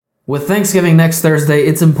With Thanksgiving next Thursday,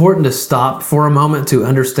 it's important to stop for a moment to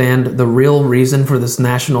understand the real reason for this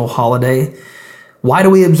national holiday. Why do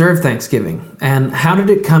we observe Thanksgiving? And how did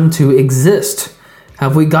it come to exist?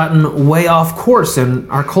 Have we gotten way off course in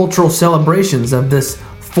our cultural celebrations of this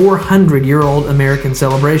 400-year-old American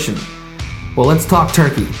celebration? Well, let's talk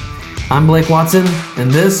turkey. I'm Blake Watson, and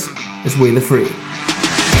this is We the Free.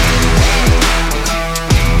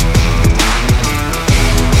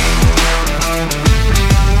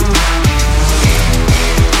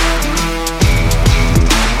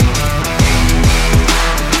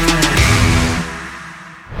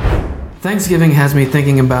 Thanksgiving has me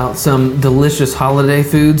thinking about some delicious holiday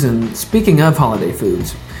foods, and speaking of holiday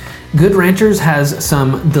foods, Good Ranchers has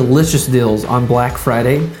some delicious deals on Black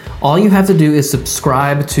Friday. All you have to do is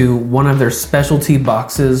subscribe to one of their specialty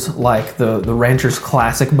boxes, like the Ranchers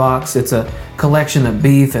Classic box. It's a collection of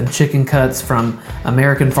beef and chicken cuts from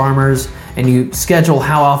American farmers, and you schedule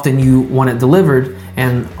how often you want it delivered,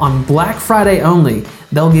 and on Black Friday only,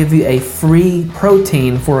 they'll give you a free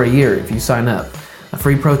protein for a year if you sign up. A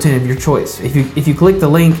free protein of your choice. If you click the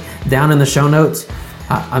link down in the show notes,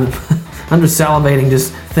 I'm just salivating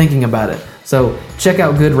just thinking about it. So check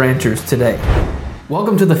out Good Ranchers today.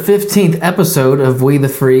 Welcome to the 15th episode of We the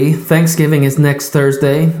Free. Thanksgiving is next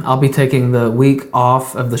Thursday. I'll be taking the week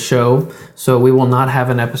off of the show, so we will not have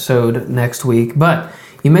an episode next week. But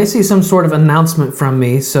you may see some sort of announcement from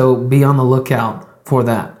me, so be on the lookout for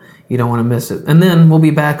that. You don't want to miss it. And then we'll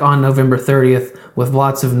be back on November 30th with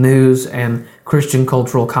lots of news and Christian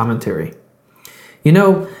cultural commentary. You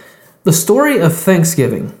know, the story of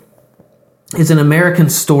Thanksgiving is an American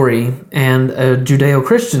story and a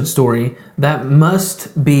Judeo-Christian story that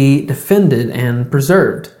must be defended and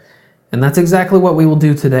preserved. And that's exactly what we will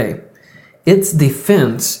do today. Its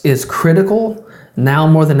defense is critical now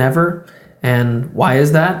more than ever. And why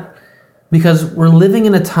is that? Because we're living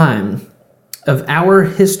in a time of our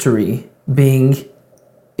history being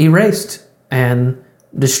erased and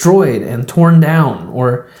destroyed and torn down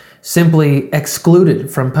or simply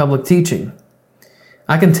excluded from public teaching.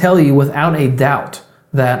 I can tell you without a doubt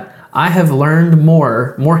that I have learned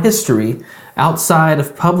more history outside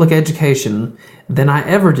of public education than I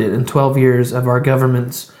ever did in 12 years of our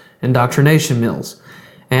government's indoctrination mills.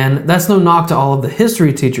 And that's no knock to all of the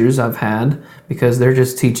history teachers I've had, because they're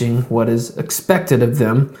just teaching what is expected of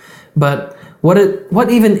them. But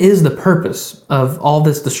what even is the purpose of all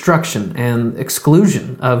this destruction and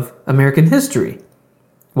exclusion of American history?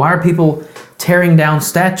 Why are people tearing down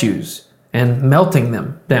statues and melting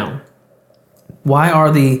them down? Why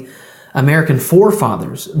are the American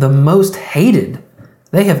forefathers the most hated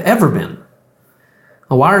they have ever been?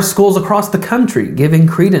 Why are schools across the country giving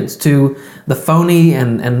credence to the phony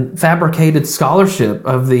and fabricated scholarship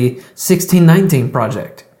of the 1619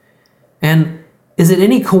 Project? And is it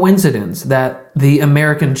any coincidence that the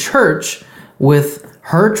American church, with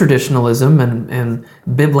her traditionalism and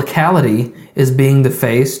biblicality, is being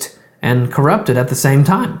defaced and corrupted at the same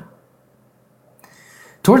time?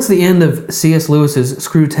 Towards the end of C.S. Lewis's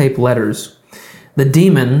Screwtape Letters, the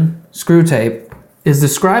demon, Screwtape, is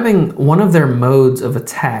describing one of their modes of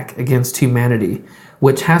attack against humanity,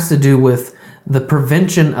 which has to do with the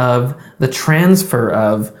prevention of the transfer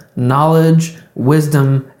of knowledge,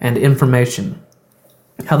 wisdom, and information.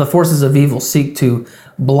 How the forces of evil seek to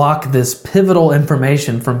block this pivotal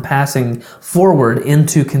information from passing forward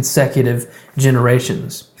into consecutive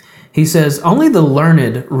generations. He says, only the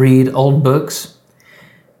learned read old books,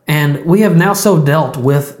 and we have now so dealt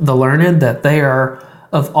with the learned that they are,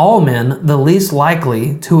 of all men, the least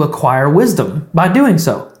likely to acquire wisdom by doing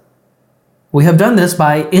so. We have done this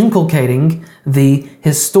by inculcating the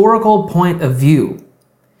historical point of view.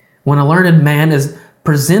 When a learned man is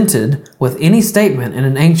presented with any statement in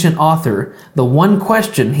an ancient author, the one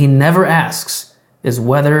question he never asks is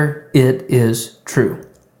whether it is true.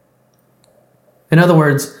 In other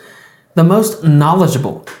words, the most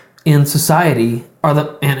knowledgeable in society are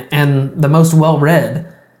the most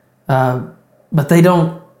well-read, but they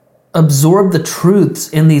don't absorb the truths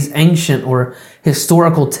in these ancient or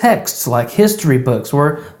historical texts like history books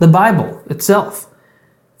or the Bible itself,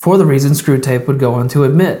 for the reason Screwtape would go on to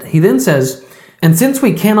admit. He then says, and since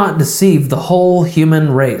we cannot deceive the whole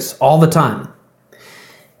human race all the time,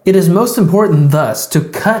 it is most important thus to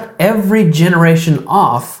cut every generation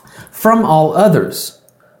off from all others.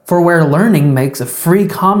 For where learning makes a free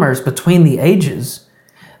commerce between the ages,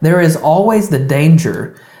 there is always the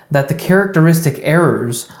danger that the characteristic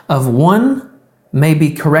errors of one may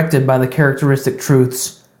be corrected by the characteristic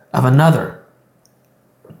truths of another.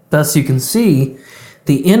 Thus you can see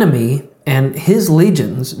the enemy and his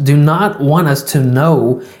legions do not want us to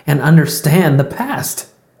know and understand the past.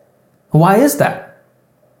 Why is that?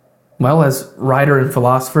 Well, as writer and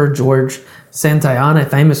philosopher George Santayana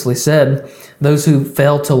famously said, those who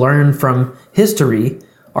fail to learn from history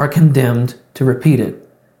are condemned to repeat it.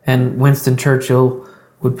 And Winston Churchill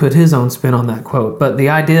would put his own spin on that quote. But the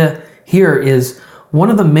idea here is one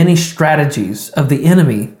of the many strategies of the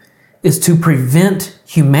enemy is to prevent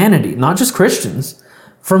humanity, not just Christians,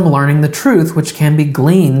 from learning the truth which can be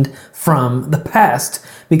gleaned from the past.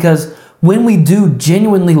 Because when we do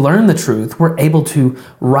genuinely learn the truth, we're able to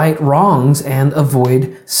right wrongs and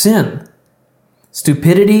avoid sin.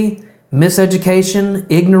 Stupidity, miseducation,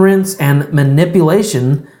 ignorance, and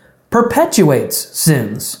manipulation perpetuates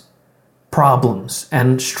sins, problems,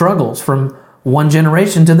 and struggles from one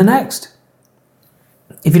generation to the next.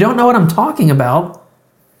 If you don't know what I'm talking about,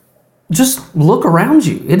 just look around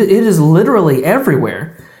you. It is literally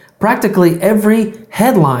everywhere. Practically every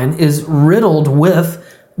headline is riddled with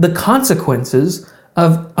the consequences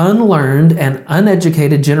of unlearned and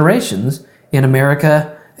uneducated generations in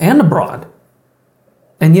America and abroad.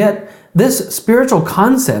 And yet, this spiritual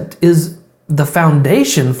concept is the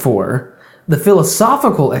foundation for the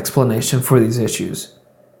philosophical explanation for these issues.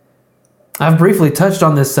 I've briefly touched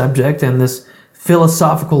on this subject and this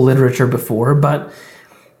philosophical literature before, but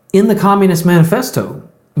in the Communist Manifesto,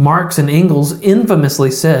 Marx and Engels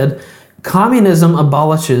infamously said, communism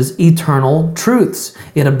abolishes eternal truths.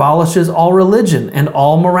 It abolishes all religion and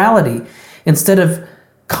all morality. Instead of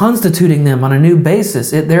constituting them on a new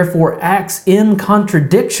basis, it therefore acts in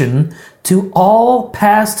contradiction to all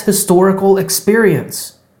past historical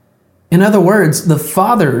experience. In other words, the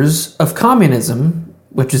fathers of communism,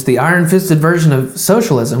 which is the iron-fisted version of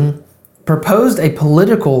socialism, proposed a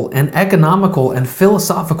political and economical and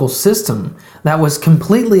philosophical system that was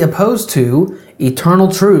completely opposed to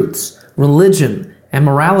eternal truths, religion, and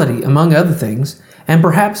morality, among other things, and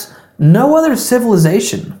perhaps no other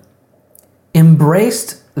civilization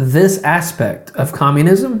embraced this aspect of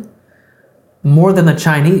communism more than the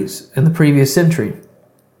Chinese in the previous century.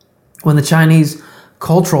 When the Chinese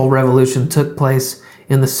Cultural Revolution took place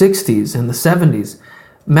in the 60s and the 70s,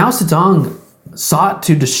 Mao Zedong sought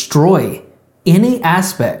to destroy any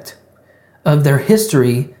aspect of their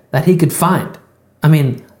history that he could find. I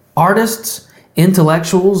mean, artists,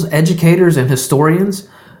 intellectuals, educators, and historians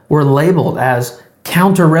were labeled as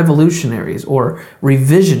counter-revolutionaries or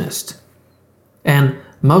revisionist. And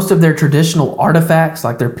most of their traditional artifacts,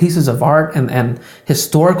 like their pieces of art and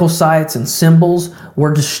historical sites and symbols,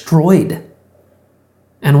 were destroyed.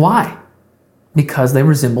 And why? Because they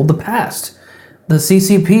resembled the past. The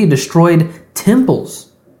CCP destroyed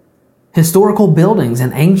temples, historical buildings,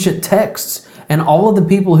 and ancient texts, and all of the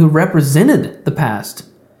people who represented the past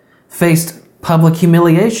faced public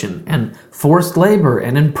humiliation and forced labor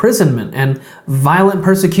and imprisonment and violent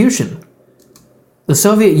persecution. The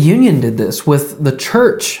Soviet Union did this with the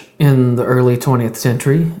church in the early 20th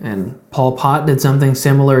century, and Pol Pot did something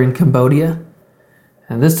similar in Cambodia.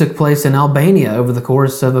 And this took place in Albania over the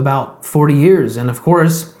course of about 40 years. And of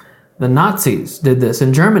course, the Nazis did this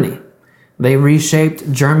in Germany. They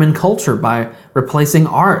reshaped German culture by replacing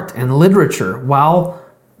art and literature while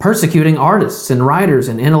persecuting artists and writers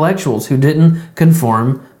and intellectuals who didn't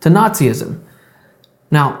conform to Nazism.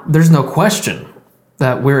 Now, there's no question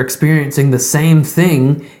that we're experiencing the same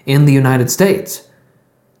thing in the United States.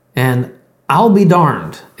 And I'll be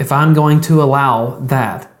darned if I'm going to allow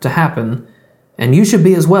that to happen, and you should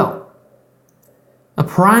be as well. A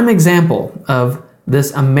prime example of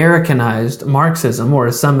this Americanized Marxism, or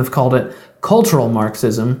as some have called it, cultural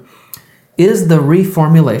Marxism, is the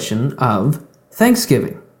reformulation of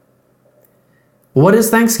Thanksgiving. What is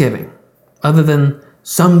Thanksgiving? Other than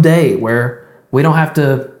some day where we don't have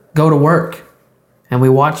to go to work and we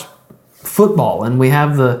watch football and we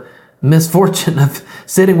have the misfortune of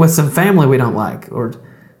sitting with some family we don't like, or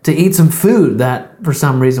to eat some food that for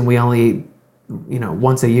some reason we only eat,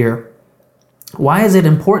 once a year. Why is it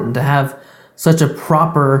important to have such a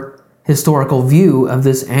proper historical view of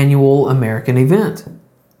this annual American event?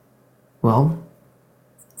 Well,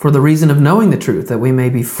 for the reason of knowing the truth, that we may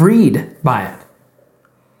be freed by it.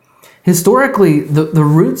 Historically, the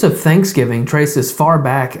roots of Thanksgiving trace as far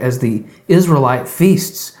back as the Israelite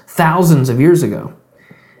feasts thousands of years ago.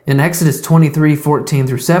 In Exodus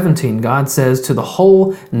 23:14-17, God says to the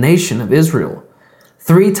whole nation of Israel,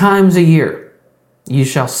 3 times a year you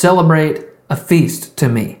shall celebrate a feast to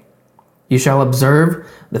me. You shall observe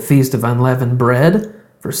the feast of unleavened bread.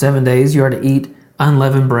 For 7 days you are to eat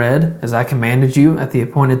unleavened bread, as I commanded you at the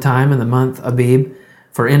appointed time in the month Abib,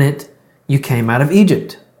 for in it you came out of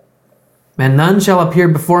Egypt. And none shall appear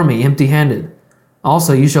before me empty-handed.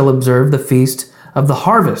 Also you shall observe the feast of the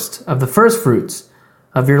harvest of the first fruits,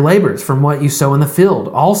 of your labors, from what you sow in the field.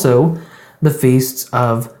 Also, the feasts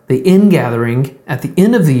of the ingathering at the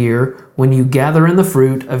end of the year, when you gather in the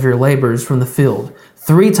fruit of your labors from the field.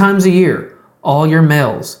 3 times a year, all your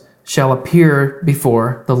males shall appear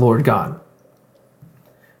before the Lord God.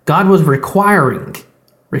 God was requiring,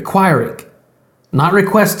 not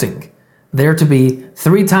requesting, there to be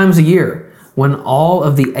 3 times a year when all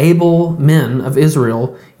of the able men of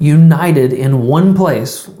Israel united in one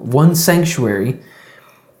place, one sanctuary,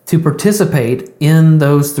 to participate in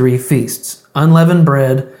those 3 feasts: unleavened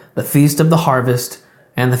bread, the feast of the harvest,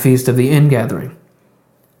 and the feast of the ingathering.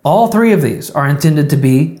 All 3 of these are intended to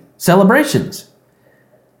be celebrations.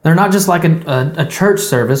 They're not just like a church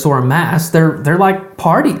service or a mass. They're like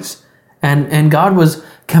parties. And God was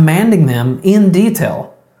commanding them in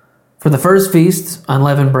detail. For the first feast,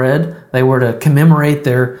 unleavened bread, they were to commemorate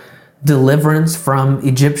their deliverance from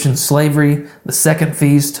Egyptian slavery. The second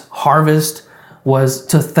feast, harvest, was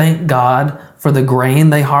to thank God for the grain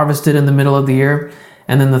they harvested in the middle of the year.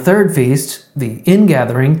 And then the third feast, the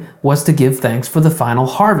ingathering, was to give thanks for the final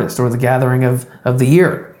harvest, or the gathering of the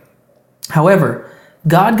year. However,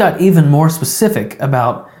 God got even more specific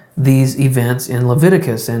about these events in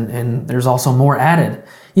Leviticus, and there's also more added.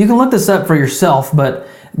 You can look this up for yourself, but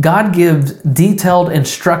God gives detailed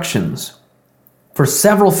instructions for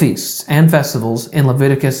several feasts and festivals in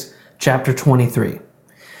Leviticus chapter 23.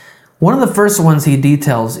 One of the first ones he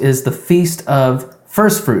details is the Feast of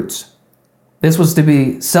First Fruits. This was to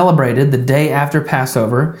be celebrated the day after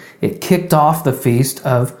Passover. It kicked off the Feast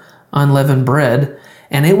of Unleavened Bread,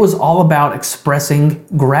 and it was all about expressing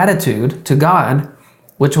gratitude to God,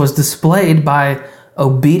 which was displayed by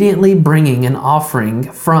obediently bringing an offering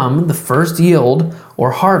from the first yield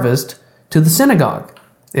or harvest to the synagogue.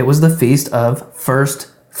 It was the Feast of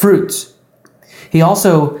First Fruits. He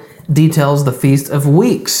also details the Feast of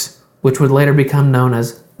Weeks, which would later become known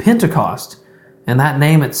as Pentecost. And that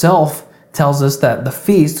name itself tells us that the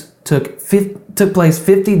feast took place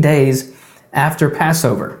 50 days after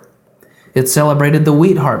Passover. It celebrated the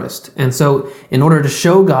wheat harvest. And so in order to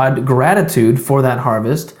show God gratitude for that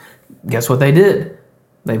harvest, guess what they did?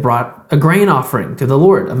 They brought a grain offering to the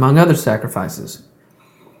Lord, among other sacrifices.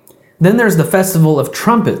 Then there's the Festival of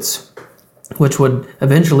Trumpets, which would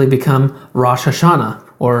eventually become Rosh Hashanah,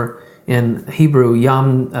 or in Hebrew,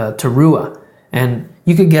 Yom Teruah. And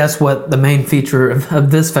you could guess what the main feature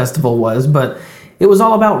of this festival was, but it was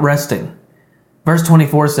all about resting. Verse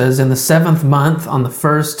 24 says, "In the 7th month, on the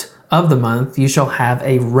 1st of the month, you shall have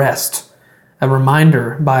a rest," a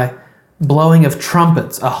reminder by blowing of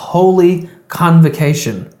trumpets, a holy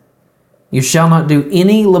convocation. "You shall not do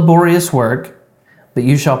any laborious work, but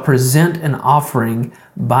you shall present an offering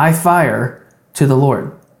by fire to the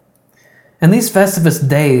Lord." And these Festivus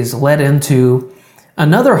days led into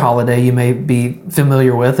another holiday you may be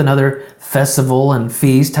familiar with, another festival and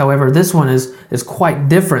feast. However, this one is quite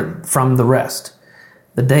different from the rest.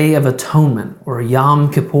 The Day of Atonement, or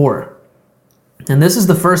Yom Kippur. And this is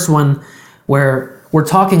the first one where we're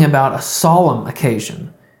talking about a solemn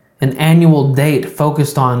occasion, an annual date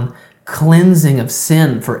focused on cleansing of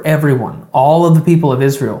sin for everyone, all of the people of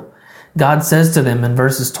Israel. God says to them in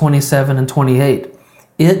verses 27 and 28,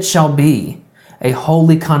 "It shall be a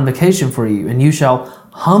holy convocation for you, and you shall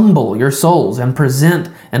humble your souls and present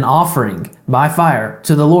an offering by fire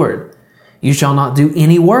to the Lord. You shall not do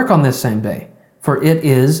any work on this same day, for it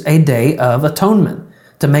is a day of atonement,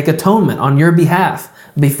 to make atonement on your behalf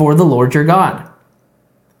before the Lord your God."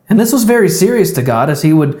 And this was very serious to God, as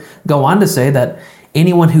he would go on to say that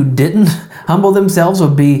anyone who didn't humble themselves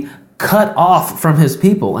would be cut off from his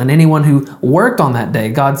people. And anyone who worked on that day,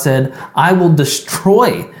 God said, "I will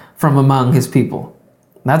destroy from among his people."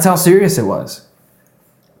 That's how serious it was.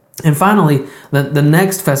 And finally, the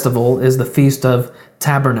next festival is the Feast of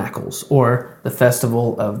Tabernacles, or the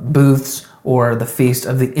Festival of Booths, or the Feast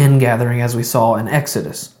of the Ingathering, as we saw in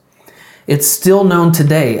Exodus. It's still known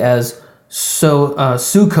today as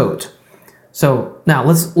Sukkot. So now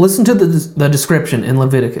let's listen to the description in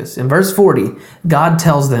Leviticus. In verse 40, God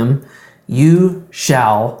tells them, "You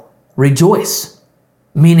shall rejoice,"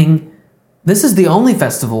 meaning this is the only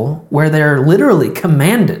festival where they're literally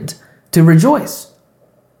commanded to rejoice.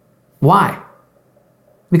 Why?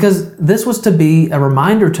 Because this was to be a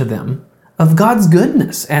reminder to them of God's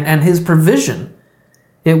goodness and his provision.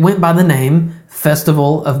 It went by the name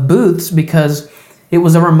Festival of Booths because it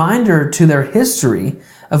was a reminder to their history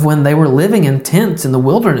of when they were living in tents in the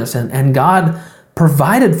wilderness, and God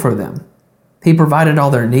provided for them. He provided all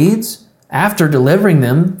their needs after delivering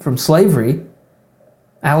them from slavery.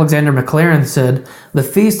 Alexander Maclaren said, "The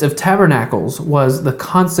Feast of Tabernacles was the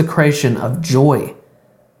consecration of joy,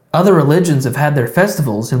 Other religions have had their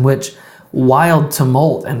festivals in which wild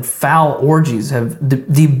tumult and foul orgies have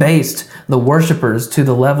debased the worshipers to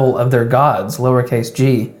the level of their gods, lowercase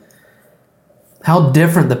g. How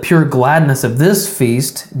different the pure gladness of this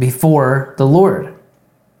feast before the Lord.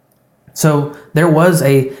 So there was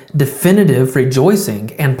a definitive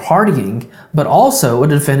rejoicing and partying, but also a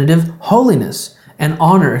definitive holiness and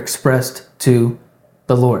honor expressed to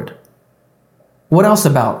the Lord. What else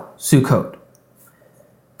about Sukkot?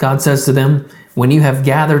 God says to them, when you have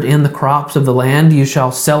gathered in the crops of the land, you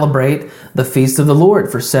shall celebrate the feast of the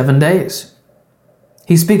Lord for 7 days.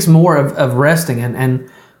 He speaks more of resting, and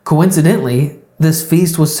coincidentally, this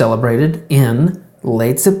feast was celebrated in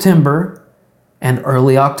late September and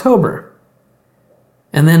early October.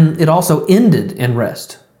 And then it also ended in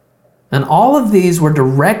rest. And all of these were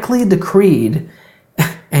directly decreed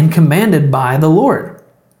and commanded by the Lord.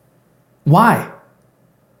 Why?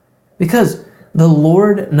 Because the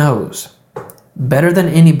Lord knows better than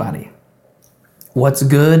anybody what's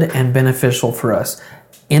good and beneficial for us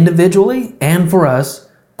individually and for us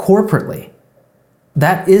corporately.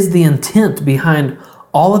 That is the intent behind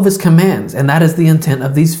all of his commands, and that is the intent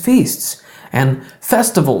of these feasts and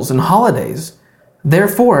festivals and holidays.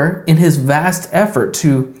 Therefore, in his vast effort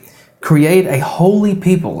to create a holy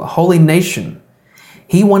people, a holy nation,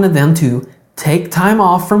 he wanted them to take time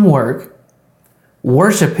off from work,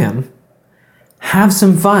 worship him, have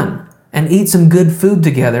some fun, and eat some good food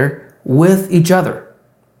together with each other.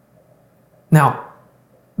 Now,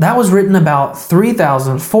 that was written about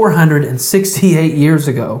 3,468 years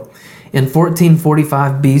ago in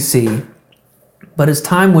 1445 BC. But as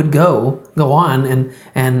time would go on,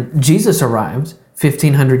 and Jesus arrived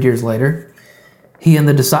 1,500 years later, he and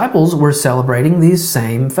the disciples were celebrating these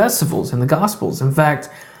same festivals in the Gospels. In fact,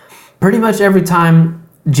 pretty much every time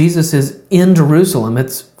Jesus is in Jerusalem,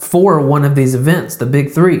 it's for one of these events, the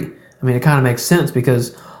big three. I mean, it kind of makes sense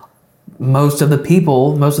because most of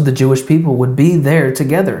the Jewish people would be there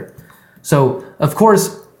together. So, of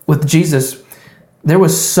course, with Jesus, there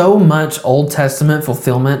was so much Old Testament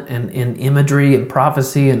fulfillment and imagery and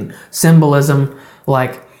prophecy and symbolism,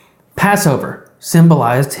 like Passover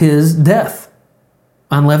symbolized his death,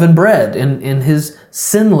 unleavened bread in his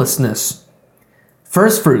sinlessness.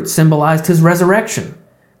 First fruits symbolized his resurrection,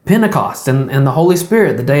 Pentecost and the Holy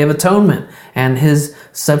Spirit, the Day of Atonement, and his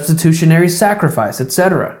substitutionary sacrifice,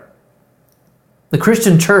 etc. The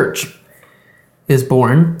Christian church is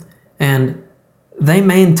born, and they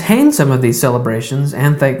maintain some of these celebrations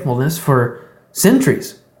and thankfulness for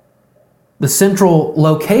centuries. The central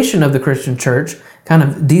location of the Christian church kind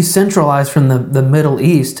of decentralized from the Middle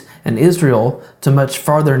East and Israel to much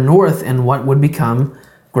farther north in what would become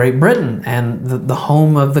Great Britain and the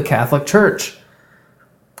home of the Catholic Church.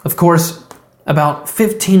 Of course, about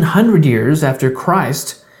 1,500 years after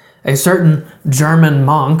Christ, a certain German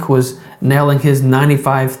monk was nailing his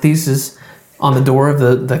 95 Theses on the door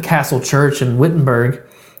of the Castle Church in Wittenberg,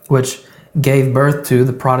 which gave birth to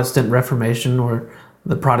the Protestant Reformation or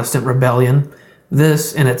the Protestant Rebellion.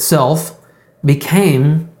 This in itself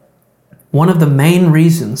became one of the main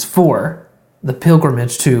reasons for the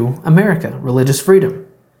pilgrimage to America, religious freedom.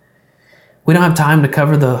 We don't have time to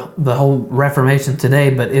cover the whole Reformation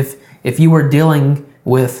today, but if you were dealing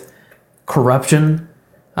with corruption,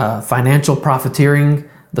 financial profiteering,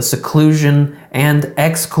 the seclusion and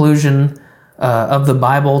exclusion of the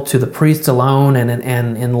Bible to the priests alone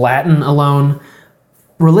and in Latin alone,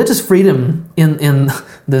 religious freedom in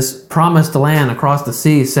this promised land across the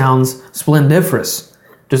sea sounds splendiferous.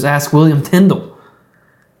 Just ask William Tyndale.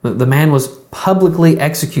 The man was publicly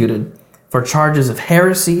executed for charges of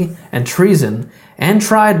heresy and treason and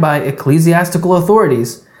tried by ecclesiastical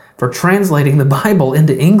authorities for translating the Bible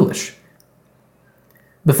into English.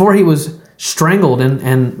 Before he was strangled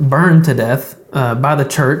and burned to death by the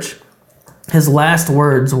church, his last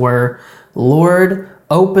words were, "Lord,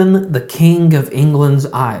 open the King of England's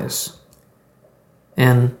eyes."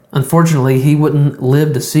 And unfortunately, he wouldn't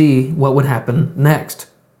live to see what would happen next.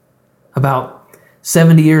 About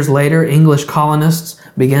 70 years later, English colonists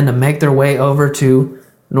began to make their way over to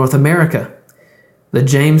North America. The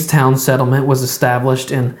Jamestown settlement was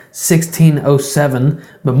established in 1607,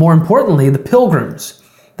 but more importantly, the Pilgrims,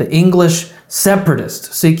 the English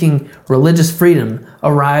separatists seeking religious freedom,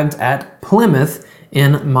 arrived at Plymouth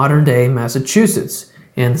in modern-day Massachusetts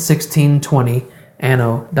in 1620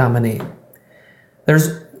 Anno Domini.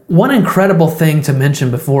 There's one incredible thing to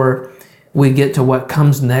mention before we get to what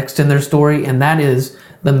comes next in their story, and that is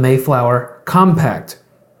the Mayflower Compact.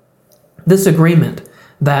 This agreement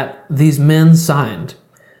that these men signed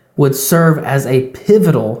would serve as a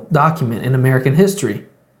pivotal document in American history.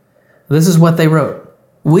 This is what they wrote.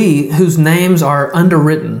 We, whose names are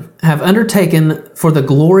underwritten, have undertaken for the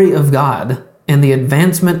glory of God and the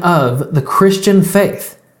advancement of the Christian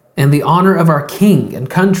faith and the honor of our king and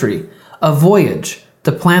country, a voyage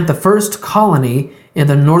to plant the first colony in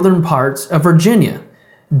the northern parts of Virginia,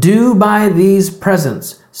 do by these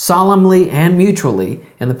presents solemnly and mutually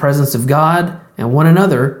in the presence of God and one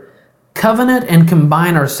another, covenant and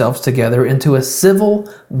combine ourselves together into a civil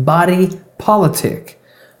body politic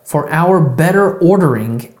for our better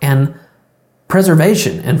ordering and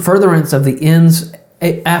preservation and furtherance of the ends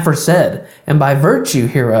aforesaid, and by virtue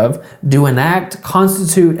hereof do enact,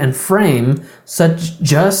 constitute, and frame such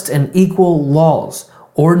just and equal laws,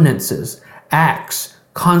 ordinances, acts,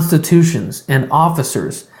 constitutions, and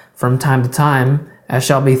officers from time to time as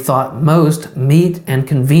shall be thought most meet and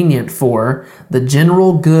convenient for the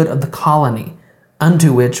general good of the colony,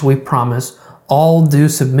 unto which we promise all due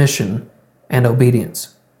submission and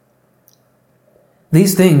obedience.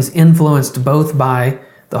 These things, influenced both by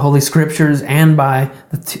the Holy Scriptures and by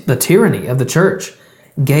the tyranny of the church,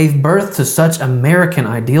 gave birth to such American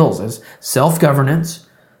ideals as self-governance,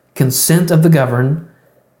 consent of the governed,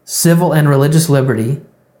 civil and religious liberty,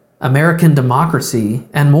 American democracy,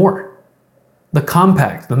 and more. The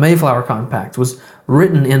Compact, the Mayflower Compact, was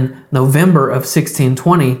written in November of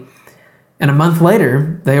 1620, and a month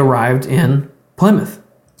later they arrived in Plymouth.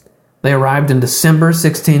 They arrived in December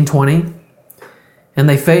 1620, and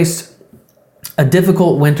they faced a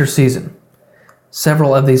difficult winter season.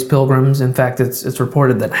 Several of these pilgrims, in fact, it's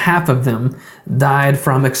reported that half of them died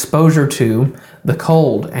from exposure to the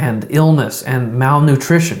cold and illness and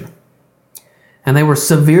malnutrition. And they were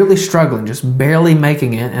severely struggling, just barely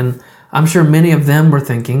making it. And I'm sure many of them were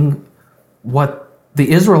thinking what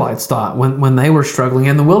the Israelites thought when they were struggling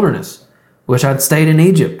in the wilderness. Wish I'd stayed in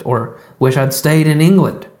Egypt, or wish I'd stayed in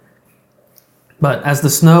England. But as the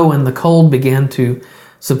snow and the cold began to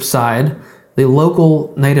subside, the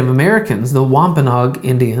local Native Americans, the Wampanoag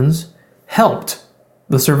Indians, helped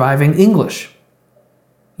the surviving English.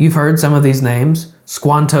 You've heard some of these names: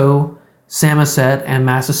 Squanto, Samoset, and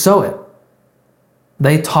Massasoit.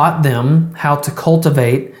 They taught them how to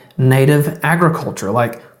cultivate native agriculture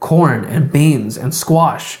like corn and beans and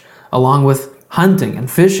squash, along with hunting and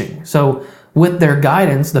fishing. So with their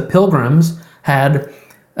guidance, the Pilgrims had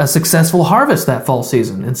a successful harvest that fall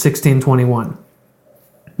season in 1621.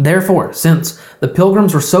 Therefore, since the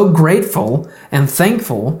Pilgrims were so grateful and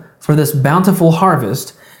thankful for this bountiful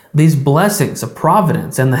harvest, these blessings of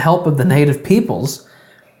providence and the help of the native peoples,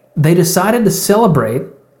 they decided to celebrate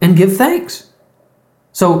and give thanks.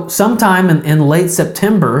 So sometime in late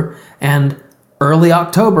September and early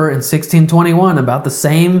October in 1621, about the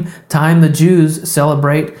same time the Jews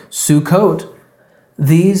celebrate Sukkot,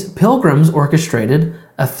 these Pilgrims orchestrated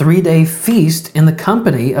a 3-day feast in the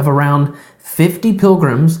company of around 50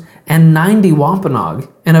 Pilgrims and 90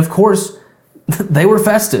 Wampanoag. And of course, they were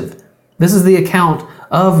festive. This is the account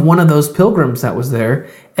of one of those Pilgrims that was there,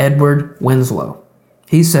 Edward Winslow.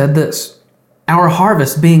 He said this: "Our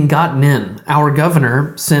harvest being gotten in, our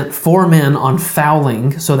governor sent 4 men on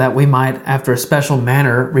fowling, so that we might, after a special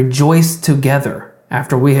manner, rejoice together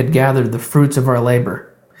after we had gathered the fruits of our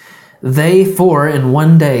labor. They 4 in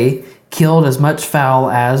one day killed as much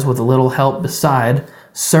fowl as, with a little help beside,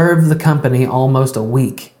 served the company almost a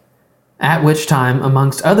week. At which time,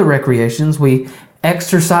 amongst other recreations, we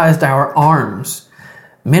exercised our arms,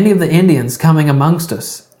 many of the Indians coming amongst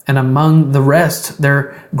us, and among the rest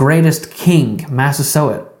their greatest king,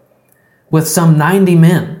 Massasoit, with some 90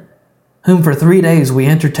 men, whom for 3 days we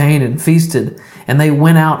entertained and feasted, and they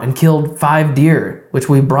went out and killed 5 deer, which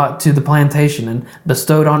we brought to the plantation and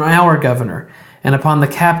bestowed on our governor, and upon the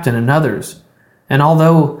captain and others. And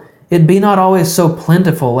although it be not always so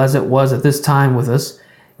plentiful as it was at this time with us,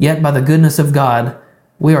 yet by the goodness of God,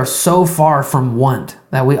 we are so far from want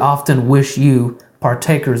that we often wish you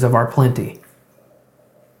partakers of our plenty."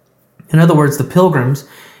 In other words, the Pilgrims,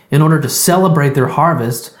 in order to celebrate their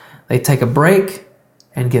harvest, they take a break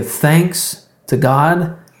and give thanks to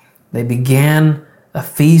God. They began a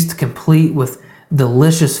feast complete with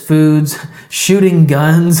delicious foods, shooting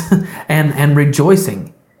guns, and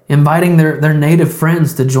rejoicing, inviting their native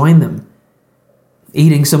friends to join them,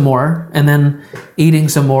 eating some more, and then eating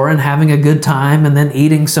some more, and having a good time, and then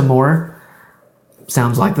eating some more.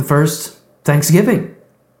 Sounds like the first Thanksgiving.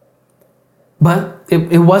 But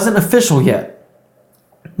it wasn't official yet.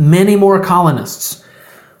 Many more colonists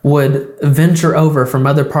would venture over from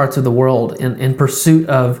other parts of the world in pursuit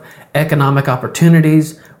of economic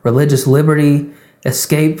opportunities, religious liberty,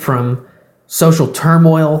 escape from social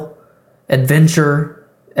turmoil, adventure,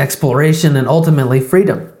 exploration, and ultimately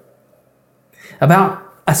freedom. About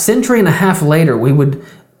a century and a half later, we would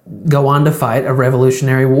go on to fight a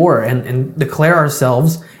revolutionary war and declare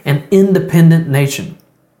ourselves an independent nation.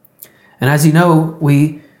 And as you know,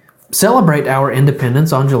 we celebrate our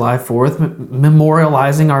independence on July 4th,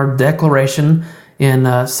 memorializing our declaration in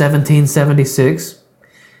 1776.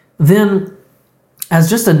 Then, as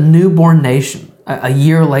just a newborn nation, a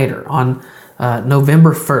year later, on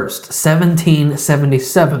November 1st,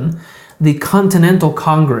 1777, the Continental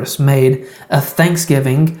Congress made a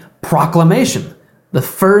Thanksgiving proclamation, the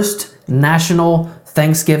first national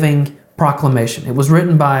Thanksgiving proclamation. It was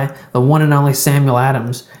written by the one and only Samuel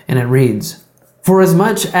Adams, and it reads, "For as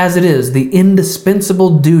much as it is the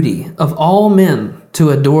indispensable duty of all men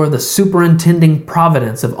to adore the superintending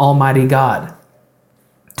providence of Almighty God,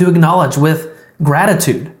 to acknowledge with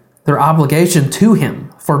gratitude their obligation to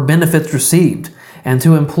Him for benefits received, and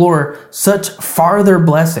to implore such farther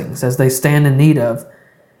blessings as they stand in need of,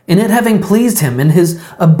 in it having pleased Him in His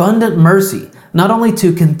abundant mercy, not only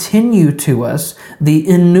to continue to us the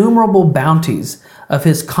innumerable bounties of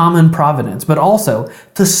His common providence, but also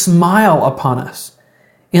to smile upon us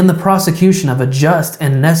in the prosecution of a just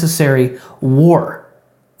and necessary war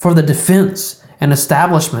for the defense and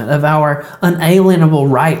establishment of our unalienable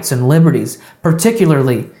rights and liberties,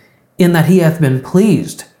 particularly in that He hath been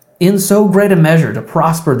pleased in so great a measure to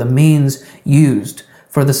prosper the means used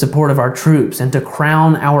for the support of our troops and to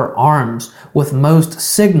crown our arms with most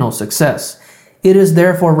signal success. It is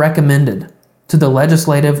therefore recommended to the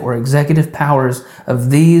legislative or executive powers of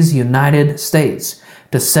these United States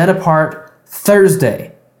to set apart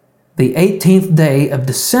Thursday, the 18th day of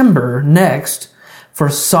December next, for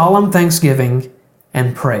solemn thanksgiving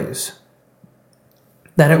and praise,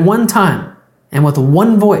 that at one time and with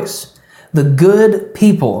one voice the good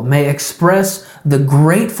people may express the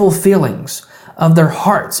grateful feelings of their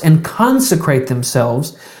hearts and consecrate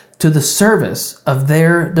themselves to the service of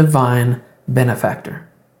their divine benefactor."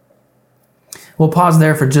 We'll pause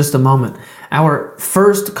there for just a moment. Our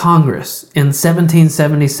first Congress in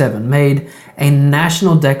 1777 made a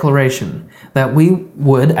national declaration that we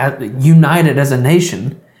would, united as a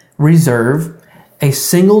nation, reserve a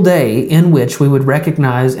single day in which we would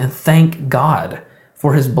recognize and thank God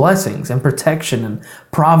for His blessings and protection and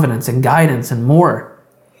providence and guidance and more.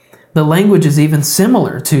 The language is even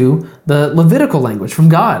similar to the Levitical language from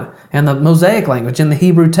God and the Mosaic language in the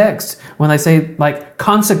Hebrew text when they say, like,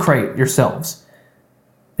 consecrate yourselves.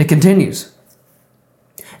 It continues.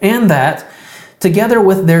 And that, together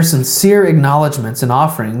with their sincere acknowledgments and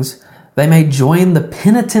offerings, they may join the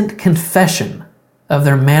penitent confession of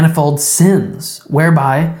their manifold sins,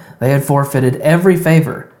 whereby they had forfeited every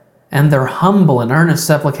favor, and their humble and earnest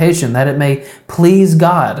supplication that it may please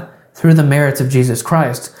God through the merits of Jesus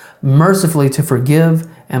Christ, mercifully to forgive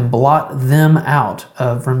and blot them out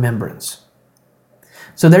of remembrance.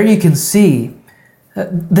 So there you can see,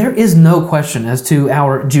 there is no question as to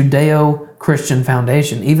our Judeo-Christian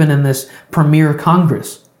foundation, even in this premier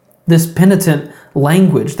Congress. This penitent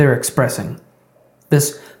language they're expressing,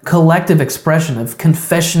 this collective expression of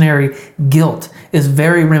confessionary guilt, is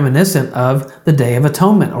very reminiscent of the Day of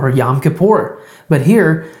Atonement or Yom Kippur. But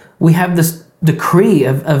here we have this decree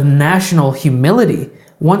of national humility,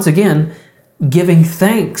 once again giving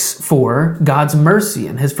thanks for God's mercy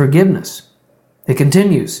and His forgiveness. It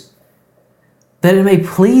continues, that it may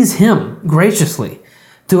please Him graciously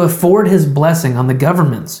to afford His blessing on the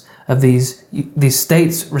governments of these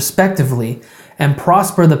states respectively, and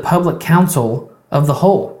prosper the public council of the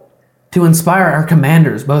whole, to inspire our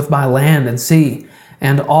commanders both by land and sea,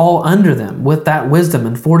 and all under them with that wisdom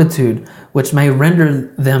and fortitude which may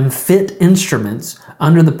render them fit instruments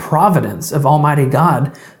under the providence of Almighty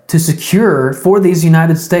God to secure for these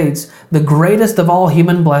United States the greatest of all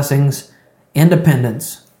human blessings,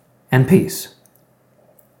 independence and peace.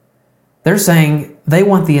 They're saying they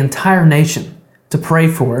want the entire nation to pray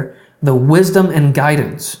for the wisdom and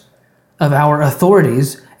guidance of our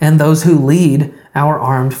authorities and those who lead our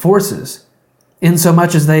armed forces,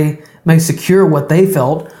 insomuch as they may secure what they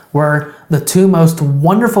felt were the two most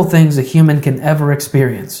wonderful things a human can ever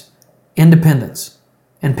experience: independence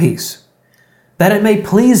and peace. That it may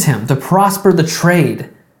please Him to prosper the trade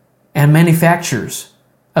and manufactures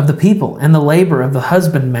of the people and the labor of the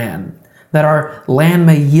husbandman, that our land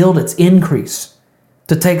may yield its increase,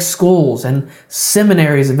 to take schools and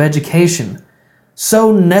seminaries of education,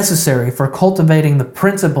 so necessary for cultivating the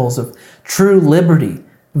principles of true liberty,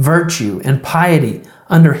 virtue, and piety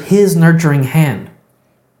under His nurturing hand,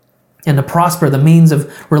 and to prosper the means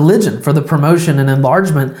of religion for the promotion and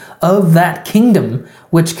enlargement of that kingdom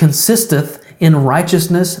which consisteth in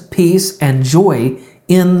righteousness, peace, and joy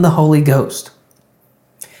in the Holy Ghost.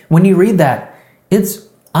 When you read that, it's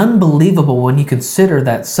unbelievable when you consider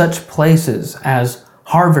that such places as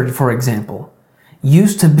Harvard, for example,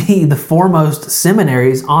 used to be the foremost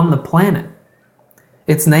seminaries on the planet.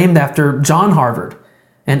 It's named after John Harvard,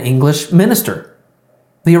 an English minister.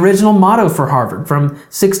 The original motto for Harvard from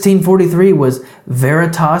 1643 was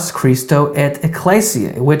Veritas Christo et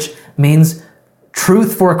Ecclesiae, which means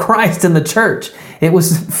truth for Christ and the church. It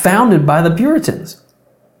was founded by the Puritans.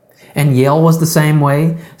 And Yale was the same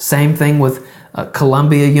way. Same thing with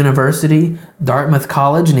Columbia University, Dartmouth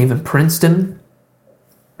College, and even Princeton.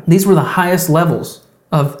 These were the highest levels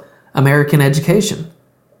of American education,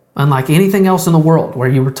 unlike anything else in the world, where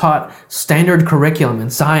you were taught standard curriculum in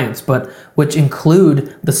science, but which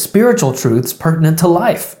include the spiritual truths pertinent to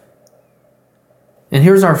life. And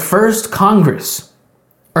here's our first Congress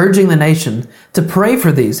urging the nation to pray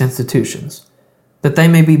for these institutions, that they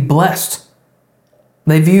may be blessed.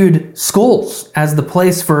 They viewed schools as the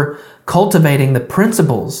place for cultivating the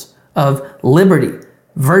principles of liberty,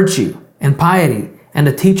 virtue, and piety, and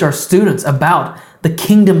to teach our students about the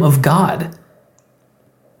kingdom of God.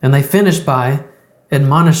 And they finished by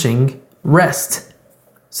admonishing rest,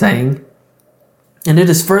 saying, "And it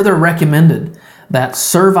is further recommended that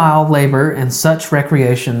servile labor and such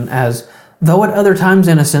recreation as, though at other times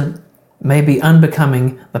innocent, may be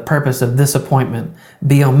unbecoming the purpose of this appointment,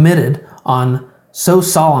 be omitted on so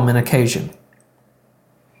solemn an occasion."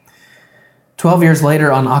 12 years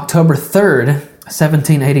later, on October 3rd,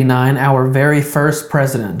 1789, our very first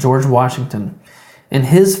president, George Washington, in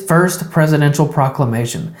his first presidential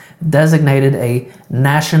proclamation, designated a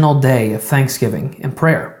national day of thanksgiving and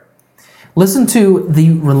prayer. Listen to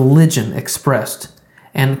the religion expressed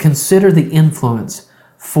and consider the influence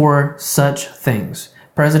for such things.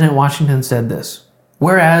 President Washington said this: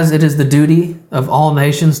 "Whereas it is the duty of all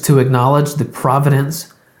nations to acknowledge the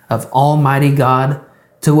providence of Almighty God,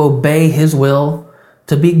 to obey His will,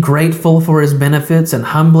 to be grateful for His benefits, and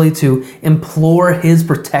humbly to implore His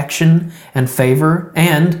protection and favor.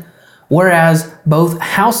 And whereas both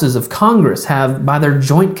houses of Congress have, by their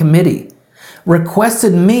joint committee,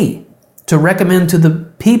 requested me to recommend to the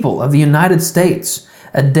people of the United States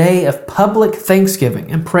a day of public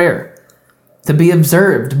thanksgiving and prayer, to be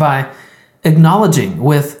observed by acknowledging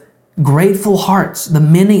with grateful hearts the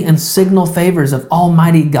many and signal favors of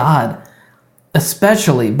Almighty God,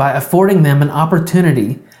 especially by affording them an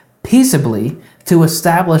opportunity peaceably to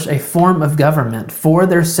establish a form of government for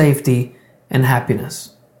their safety and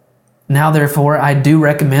happiness. Now, therefore, I do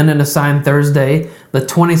recommend and assign Thursday, the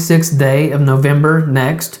 26th day of November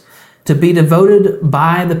next, to be devoted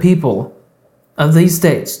by the people of these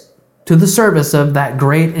states to the service of that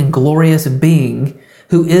great and glorious being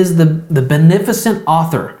who is the beneficent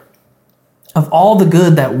author of all the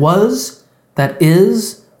good that was, that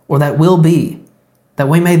is, or that will be, that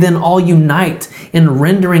we may then all unite in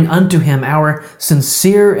rendering unto Him our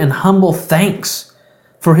sincere and humble thanks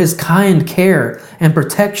for His kind care and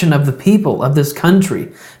protection of the people of this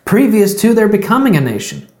country, previous to their becoming a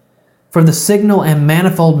nation, for the signal and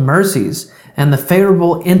manifold mercies and the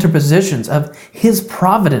favorable interpositions of His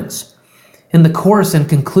providence in the course and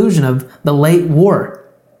conclusion of the late war,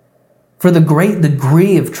 for the great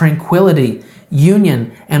degree of tranquility,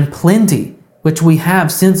 union, and plenty which we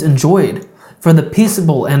have since enjoyed, for the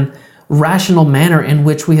peaceable and rational manner in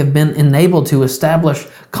which we have been enabled to establish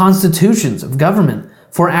constitutions of government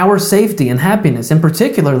for our safety and happiness, and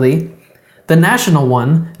particularly the national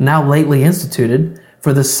one now lately instituted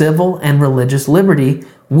for the civil and religious liberty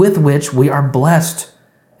with which we are blessed,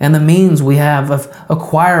 and the means we have of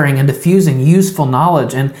acquiring and diffusing useful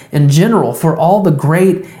knowledge, and in general for all the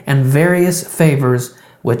great and various favors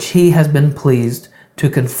which He has been pleased to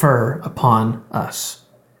confer upon us."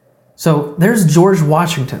 So there's George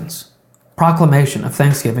Washington's proclamation of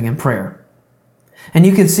thanksgiving and prayer. And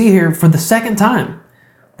you can see here, for the second time,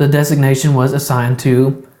 the designation was assigned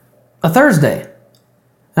to a Thursday.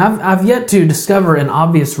 Now, I've yet to discover an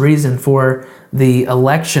obvious reason for the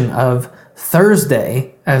election of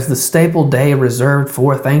Thursday as the staple day reserved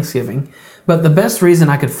for Thanksgiving, but the best reason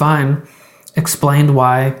I could find explained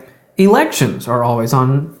why elections are always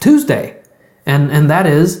on Tuesday, and that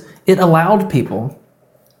is, it allowed people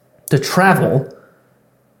to travel,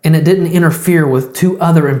 and it didn't interfere with two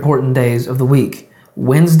other important days of the week,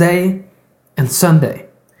 Wednesday and Sunday.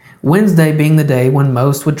 Wednesday being the day when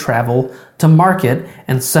most would travel to market,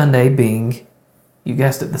 and Sunday being, you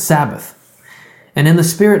guessed it, the Sabbath. And in the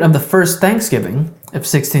spirit of the first Thanksgiving of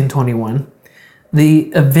 1621,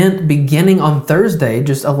 the event beginning on Thursday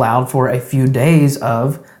just allowed for a few days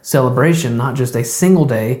of celebration, not just a single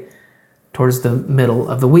day towards the middle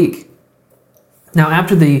of the week. Now,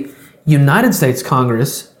 after the United States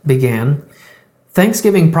Congress began,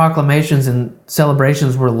 Thanksgiving proclamations and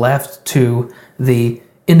celebrations were left to the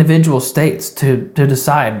individual states to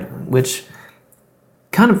decide, which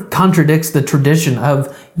kind of contradicts the tradition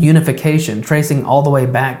of unification, tracing all the way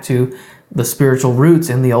back to the spiritual roots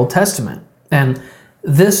in the Old Testament. And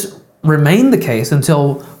this remained the case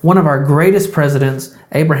until one of our greatest presidents,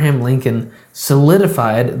 Abraham Lincoln,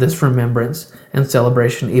 solidified this remembrance and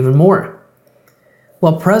celebration even more.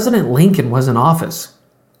 While President Lincoln was in office,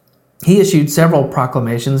 he issued several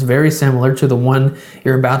proclamations very similar to the one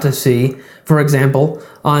you're about to see. For example,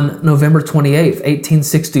 on November 28,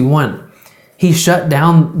 1861, he shut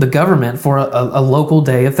down the government for a local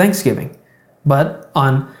day of Thanksgiving. But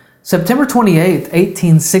on September 28,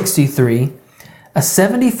 1863, a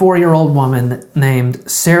 74-year-old woman named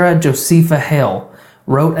Sarah Josepha Hale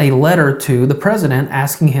wrote a letter to the president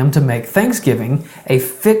asking him to make Thanksgiving a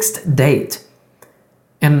fixed date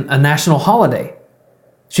and a national holiday.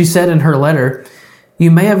 She said in her letter,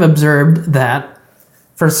 "You may have observed that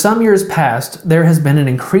for some years past, there has been an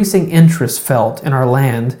increasing interest felt in our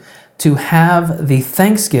land to have the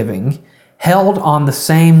Thanksgiving held on the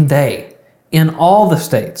same day in all the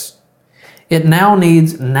states. It now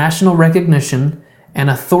needs national recognition and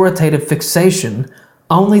authoritative fixation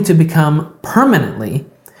only to become permanently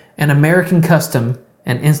an American custom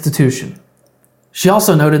and institution." She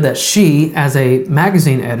also noted that she, as a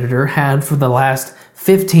magazine editor, had for the last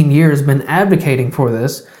 15 years been advocating for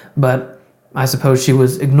this, but I suppose she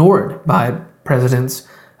was ignored by Presidents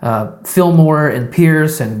Fillmore and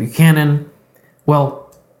Pierce and Buchanan. Well,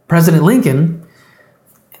 President Lincoln,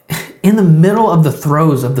 in the middle of the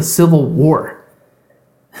throes of the Civil War,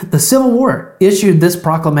 issued this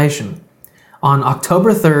proclamation on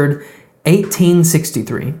October 3rd,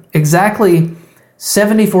 1863, exactly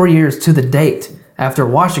 74 years to the date after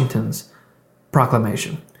Washington's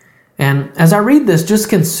proclamation. And as I read this, just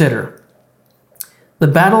consider the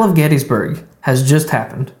Battle of Gettysburg has just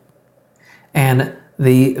happened, and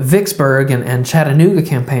the Vicksburg and Chattanooga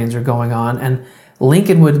campaigns are going on, and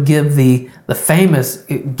Lincoln would give the famous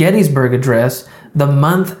Gettysburg Address the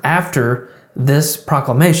month after this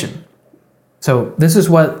proclamation. So this is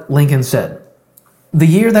what Lincoln said. "The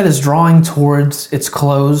year that is drawing towards its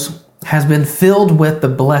close has been filled with the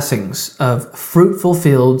blessings of fruitful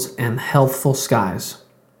fields and healthful skies.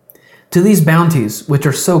 To these bounties, which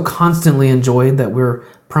are so constantly enjoyed that we're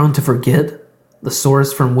prone to forget the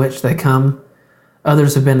source from which they come,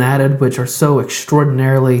 others have been added which are so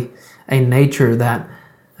extraordinarily a nature that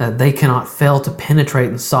they cannot fail to penetrate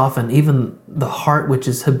and soften even the heart which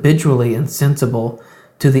is habitually insensible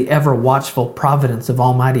to the ever-watchful providence of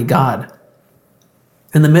Almighty God.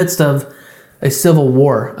 In the midst of a civil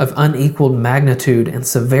war of unequaled magnitude and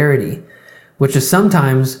severity, which has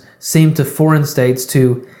sometimes seemed to foreign states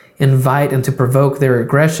to invite and to provoke their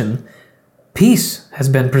aggression, peace has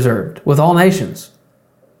been preserved with all nations.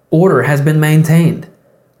 Order has been maintained.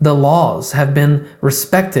 The laws have been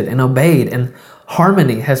respected and obeyed, and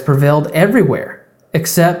harmony has prevailed everywhere,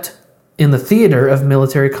 except in the theater of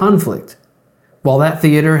military conflict. While that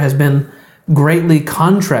theater has been greatly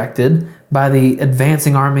contracted by the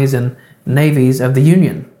advancing armies and navies of the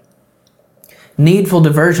Union. Needful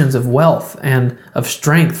diversions of wealth and of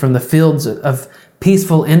strength from the fields of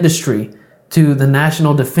peaceful industry to the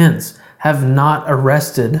national defense have not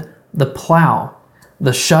arrested the plow,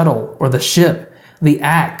 the shuttle, or the ship. The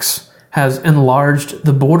axe has enlarged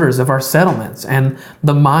the borders of our settlements, and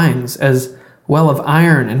the mines, as well of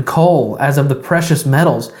iron and coal as of the precious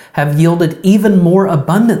metals, have yielded even more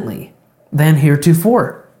abundantly than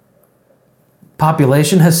heretofore.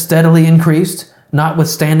 Population has steadily increased,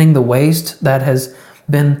 notwithstanding the waste that has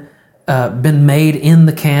been made in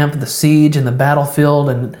the camp, the siege, and the battlefield,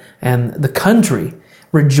 and the country,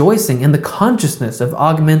 rejoicing in the consciousness of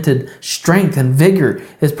augmented strength and vigor,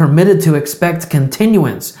 is permitted to expect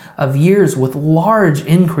continuance of years with large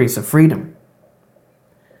increase of freedom.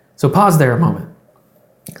 So pause there a moment.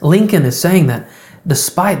 Lincoln is saying that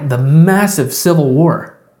despite the massive civil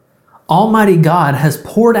war, Almighty God has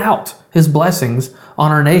poured out His blessings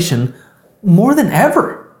on our nation more than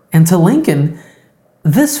ever. And to Lincoln,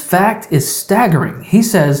 this fact is staggering. He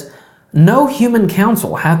says, "No human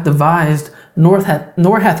counsel hath devised, nor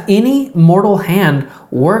hath any mortal hand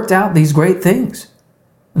worked out these great things.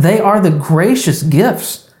 They are the gracious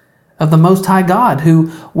gifts of the Most High God, who,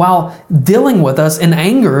 while dealing with us in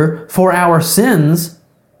anger for our sins,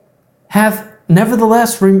 hath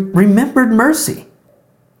nevertheless remembered mercy."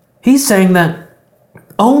 He's saying that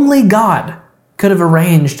only God could have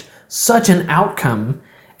arranged such an outcome,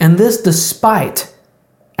 and this despite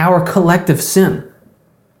our collective sin.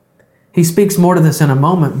 He speaks more to this in a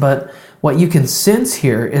moment, but what you can sense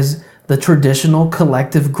here is the traditional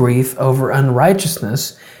collective grief over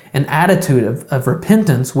unrighteousness, an attitude of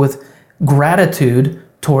repentance with gratitude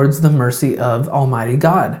towards the mercy of Almighty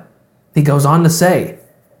God. He goes on to say,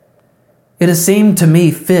 "It has seemed to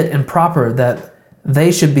me fit and proper that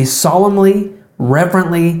they should be solemnly,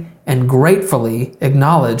 reverently, and gratefully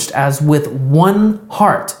acknowledged as with one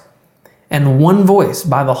heart and one voice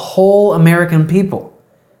by the whole American people.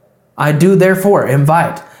 I do therefore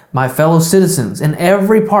invite my fellow citizens in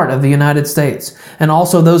every part of the United States, and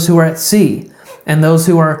also those who are at sea, and those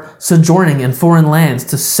who are sojourning in foreign lands,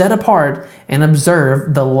 to set apart and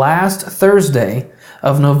observe the last Thursday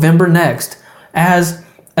of November next as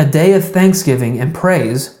a day of thanksgiving and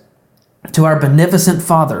praise to our beneficent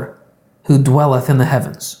Father who dwelleth in the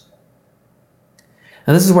heavens."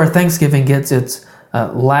 Now, this is where Thanksgiving gets its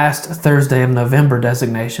last Thursday of November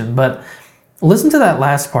designation, but listen to that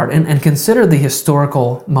last part and consider the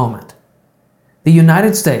historical moment. The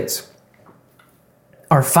United States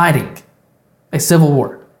are fighting a civil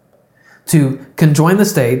war to conjoin the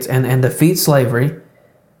states and defeat slavery.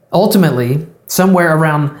 Ultimately, somewhere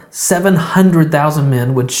around 700,000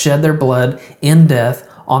 men would shed their blood in death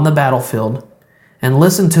on the battlefield. And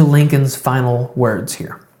listen to Lincoln's final words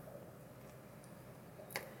here.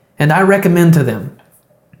 "And I recommend to them,"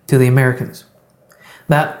 to the Americans,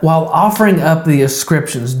 "that while offering up the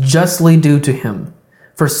ascriptions justly due to him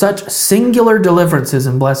for such singular deliverances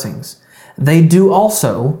and blessings, they do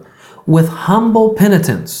also, with humble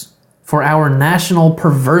penitence for our national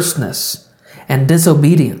perverseness and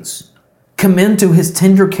disobedience, commend to his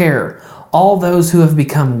tender care all those who have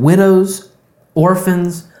become widows,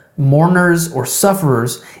 orphans, mourners, or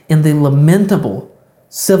sufferers in the lamentable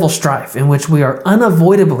civil strife in which we are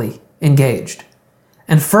unavoidably engaged,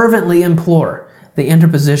 and fervently implore the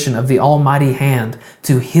interposition of the Almighty hand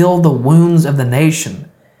to heal the wounds of the nation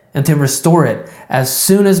and to restore it as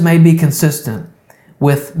soon as may be consistent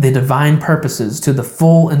with the divine purposes to the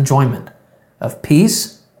full enjoyment of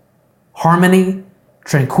peace, harmony,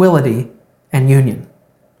 tranquility, and union."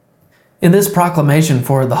 In this proclamation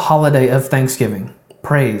for the holiday of Thanksgiving,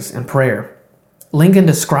 praise, and prayer, Lincoln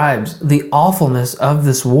describes the awfulness of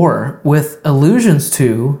this war with allusions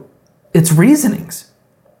to its reasonings.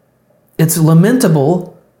 It's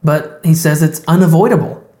lamentable, but he says it's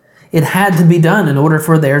unavoidable. It had to be done in order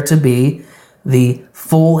for there to be the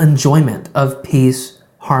full enjoyment of peace,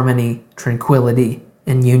 harmony, tranquility,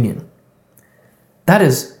 and union. That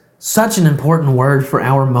is such an important word for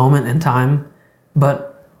our moment in time,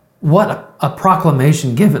 but what a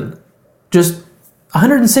proclamation given just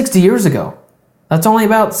 160 years ago. That's only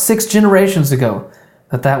about 6 generations ago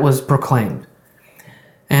that was proclaimed.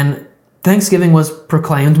 And Thanksgiving was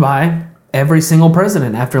proclaimed by every single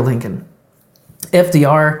president after Lincoln.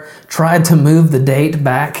 FDR tried to move the date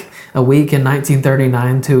back a week in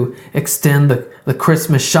 1939 to extend the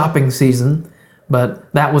Christmas shopping season,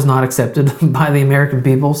 but that was not accepted by the American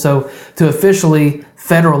people. So to officially,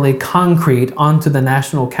 federally concrete onto the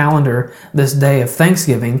national calendar this day of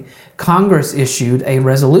Thanksgiving, Congress issued a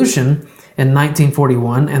resolution in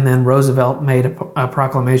 1941, and then Roosevelt made a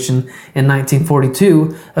proclamation in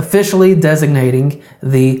 1942, officially designating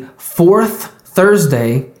the 4th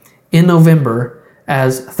Thursday in November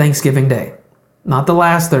as Thanksgiving Day. Not the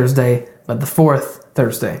last Thursday, but the 4th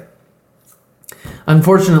Thursday.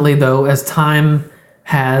 Unfortunately, though, as time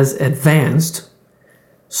has advanced,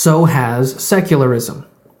 so has secularism.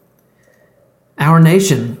 Our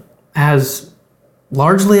nation has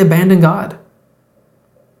largely abandoned God.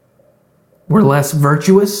 We're less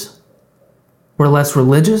virtuous, we're less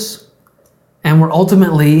religious, and we're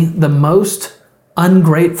ultimately the most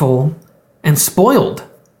ungrateful and spoiled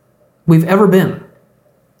we've ever been.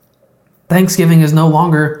 Thanksgiving is no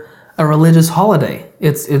longer a religious holiday.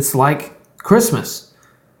 It's like Christmas.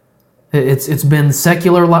 It's been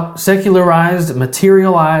secularized,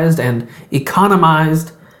 materialized, and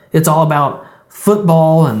economized. It's all about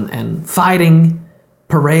football and fighting,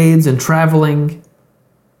 parades and traveling.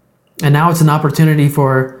 And now it's an opportunity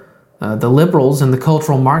for the liberals and the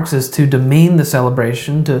cultural Marxists to demean the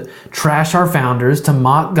celebration, to trash our founders, to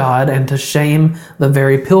mock God, and to shame the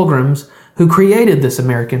very pilgrims who created this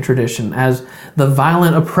American tradition as the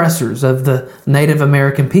violent oppressors of the Native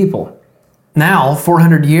American people. Now,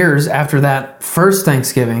 400 years after that first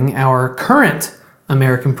Thanksgiving, our current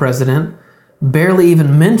American president barely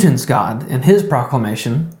even mentions God in his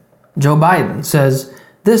proclamation. Joe Biden says,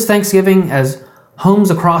 "This Thanksgiving, as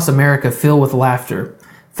homes across America fill with laughter,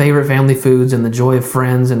 favorite family foods, and the joy of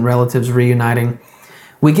friends and relatives reuniting,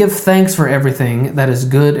 we give thanks for everything that is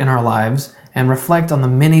good in our lives and reflect on the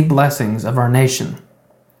many blessings of our nation.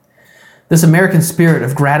 This American spirit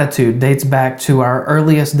of gratitude dates back to our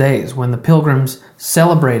earliest days when the Pilgrims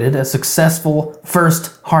celebrated a successful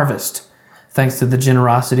first harvest, thanks to the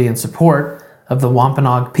generosity and support of the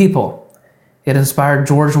Wampanoag people. It inspired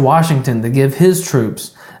George Washington to give his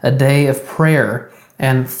troops a day of prayer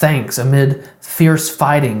and thanks amid fierce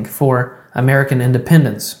fighting for American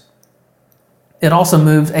independence. It also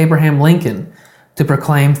moved Abraham Lincoln to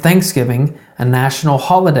proclaim Thanksgiving a national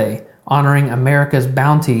holiday, honoring America's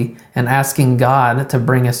bounty and asking God to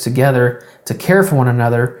bring us together to care for one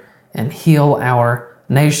another and heal our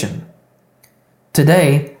nation.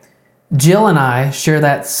 Today, Jill and I share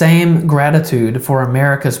that same gratitude for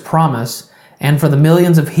America's promise and for the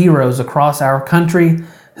millions of heroes across our country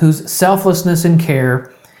whose selflessness and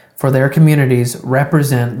care for their communities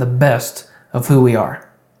represent the best of who we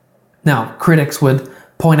are. Now, critics would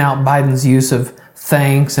point out Biden's use of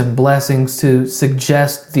thanks and blessings to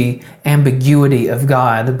suggest the ambiguity of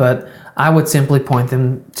God, but I would simply point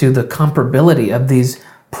them to the comparability of these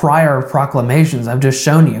prior proclamations I've just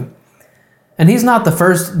shown you. And he's not the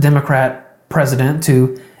first Democrat president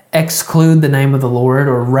to exclude the name of the Lord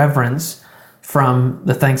or reverence from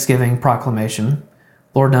the Thanksgiving proclamation.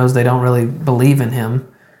 Lord knows they don't really believe in him.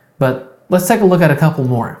 But let's take a look at a couple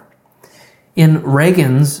more. In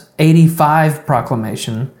Reagan's '85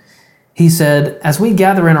 proclamation, he said, "As we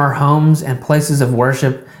gather in our homes and places of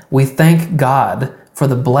worship, we thank God for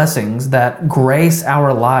the blessings that grace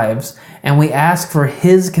our lives, and we ask for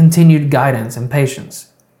His continued guidance and patience."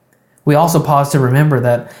 We also pause to remember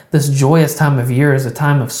that this joyous time of year is a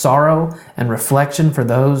time of sorrow and reflection for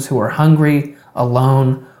those who are hungry,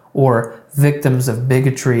 alone, or victims of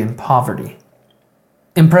bigotry and poverty.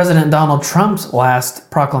 In President Donald Trump's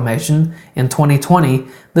last proclamation in 2020,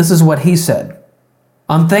 this is what he said.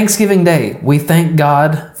 "On Thanksgiving Day, we thank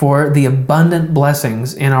God for the abundant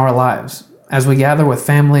blessings in our lives. As we gather with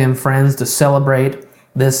family and friends to celebrate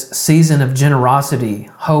this season of generosity,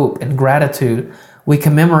 hope, and gratitude, we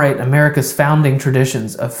commemorate America's founding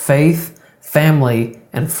traditions of faith, family,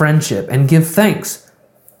 and friendship, and give thanks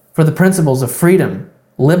for the principles of freedom,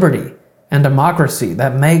 liberty, and democracy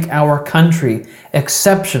that make our country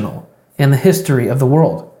exceptional in the history of the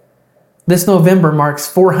world. This November marks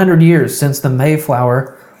 400 years since the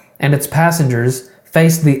Mayflower and its passengers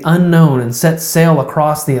faced the unknown and set sail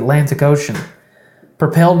across the Atlantic Ocean.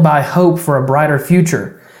 Propelled by hope for a brighter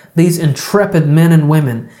future, these intrepid men and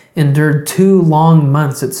women endured 2 long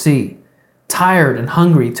months at sea, tired and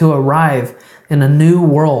hungry to arrive in a new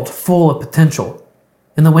world full of potential.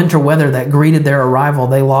 In the winter weather that greeted their arrival,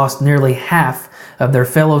 they lost nearly half of their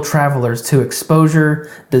fellow travelers to exposure,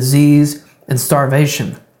 disease, and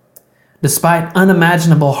starvation. Despite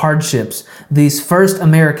unimaginable hardships, these first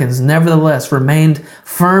Americans nevertheless remained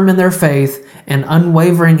firm in their faith and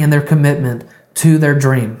unwavering in their commitment to their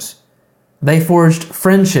dreams. They forged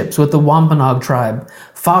friendships with the Wampanoag tribe,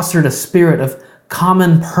 fostered a spirit of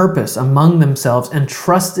common purpose among themselves, and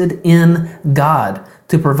trusted in God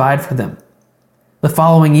to provide for them. The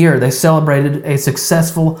following year, they celebrated a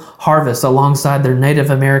successful harvest alongside their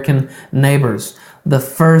Native American neighbors, the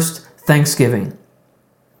first Thanksgiving.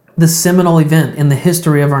 This seminal event in the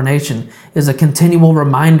history of our nation is a continual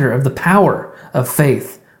reminder of the power of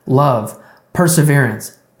faith, love,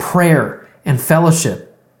 perseverance, prayer, and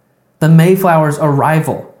fellowship. The Mayflower's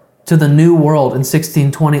arrival to the New World in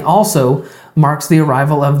 1620 also marks the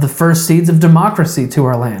arrival of the first seeds of democracy to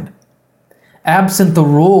our land. Absent the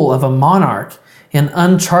rule of a monarch in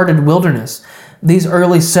uncharted wilderness, these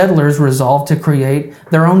early settlers resolved to create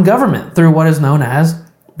their own government through what is known as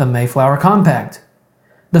the Mayflower Compact,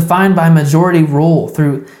 defined by majority rule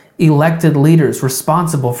through elected leaders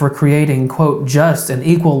responsible for creating, quote, just and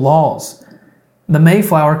equal laws. The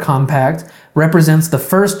Mayflower Compact represents the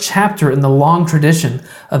first chapter in the long tradition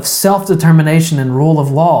of self-determination and rule of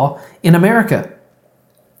law in America.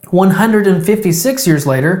 156 years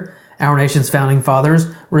later, our nation's founding fathers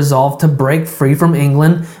resolved to break free from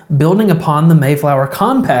England, building upon the Mayflower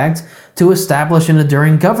Compact to establish an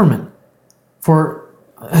enduring government, for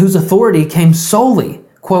whose authority came solely,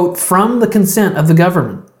 quote, from the consent of the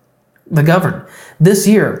governed. This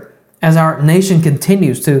year, as our nation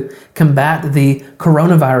continues to combat the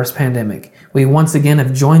coronavirus pandemic, we once again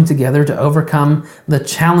have joined together to overcome the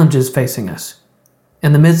challenges facing us.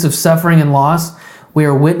 In the midst of suffering and loss, we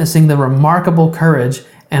are witnessing the remarkable courage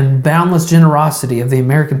and boundless generosity of the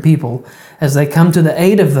American people as they come to the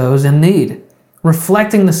aid of those in need,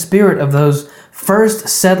 reflecting the spirit of those first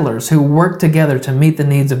settlers who worked together to meet the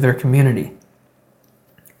needs of their community.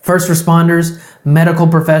 First responders, medical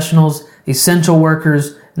professionals, essential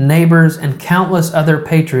workers, neighbors, and countless other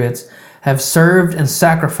patriots have served and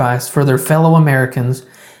sacrificed for their fellow Americans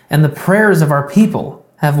and the prayers of our people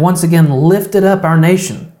have once again lifted up our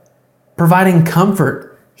nation, providing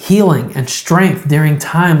comfort, healing, and strength during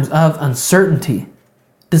times of uncertainty.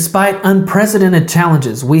 Despite unprecedented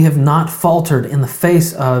challenges, we have not faltered in the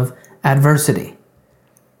face of adversity.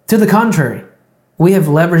 To the contrary, we have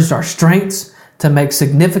leveraged our strengths to make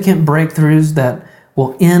significant breakthroughs that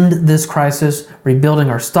will end this crisis, rebuilding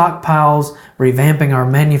our stockpiles, revamping our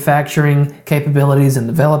manufacturing capabilities, and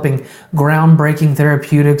developing groundbreaking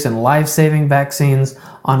therapeutics and life-saving vaccines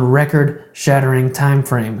on record-shattering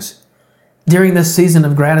timeframes. During this season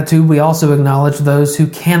of gratitude, we also acknowledge those who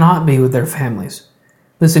cannot be with their families.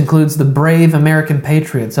 This includes the brave American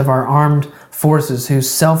patriots of our armed forces who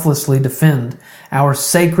selflessly defend our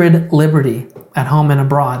sacred liberty at home and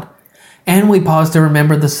abroad. And we pause to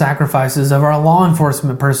remember the sacrifices of our law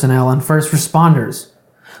enforcement personnel and first responders.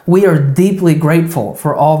 We are deeply grateful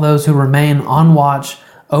for all those who remain on watch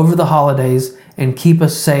over the holidays and keep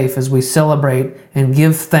us safe as we celebrate and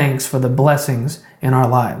give thanks for the blessings in our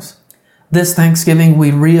lives. This Thanksgiving,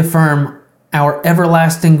 we reaffirm our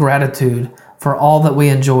everlasting gratitude for all that we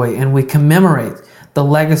enjoy, and we commemorate the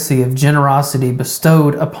legacy of generosity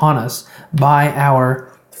bestowed upon us by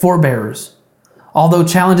our forebears. Although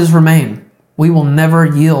challenges remain, we will never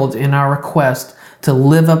yield in our quest to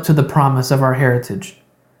live up to the promise of our heritage.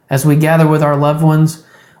 As we gather with our loved ones,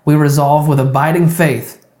 we resolve with abiding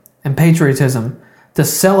faith and patriotism to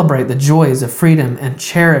celebrate the joys of freedom and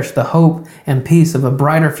cherish the hope and peace of a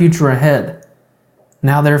brighter future ahead.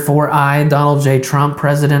 Now therefore, I, Donald J. Trump,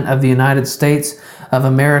 President of the United States of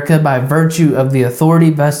America, by virtue of the authority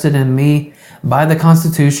vested in me by the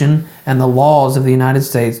Constitution and the laws of the United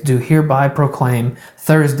States, do hereby proclaim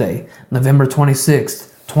Thursday, November 26th,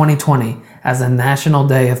 2020, as a National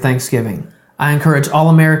Day of Thanksgiving. I encourage all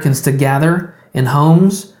Americans to gather in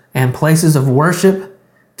homes and places of worship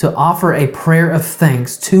to offer a prayer of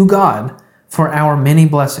thanks to God for our many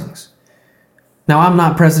blessings. Now, I'm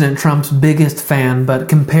not President Trump's biggest fan, but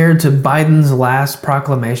compared to Biden's last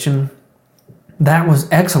proclamation, that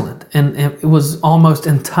was excellent, and it was almost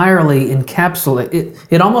entirely encapsulated.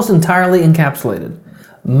 It almost entirely encapsulated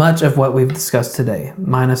much of what we've discussed today,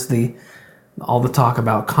 minus all the talk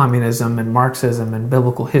about communism and Marxism and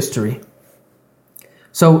biblical history.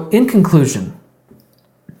 So, in conclusion,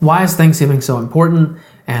 why is Thanksgiving so important,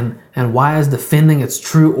 and why is defending its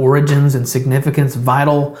true origins and significance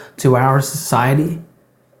vital to our society?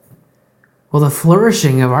 Well, the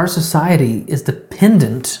flourishing of our society is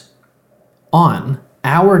dependent on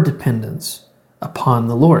our dependence upon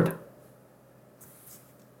the Lord.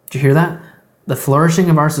 Did you hear that? The flourishing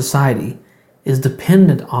of our society is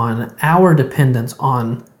dependent on our dependence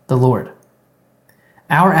on the Lord.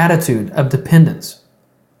 Our attitude of dependence,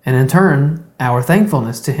 and in turn, our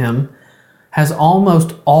thankfulness to Him, has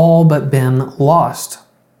almost all but been lost.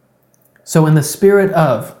 So in the spirit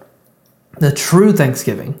of the true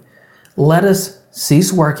Thanksgiving, let us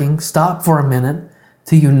cease working, stop for a minute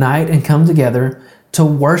to unite and come together to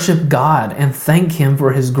worship God and thank Him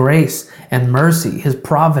for His grace and mercy, His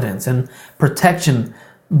providence and protection,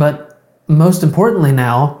 but most importantly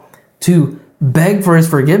now, to beg for His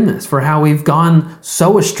forgiveness for how we've gone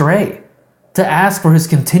so astray, to ask for His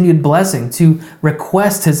continued blessing, to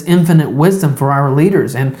request His infinite wisdom for our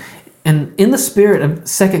leaders, and in the spirit of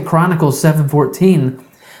 2 Chronicles 7:14,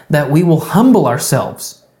 that we will humble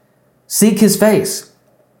ourselves, seek His face,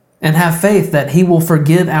 and have faith that He will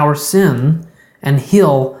forgive our sin and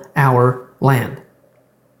heal our land.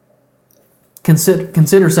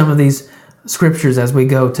 Consider some of these scriptures as we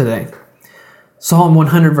go today. Psalm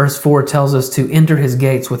 100 verse 4 tells us to enter His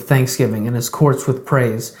gates with thanksgiving and His courts with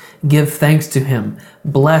praise. Give thanks to Him.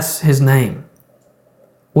 Bless His name.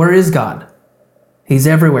 Where is God? He's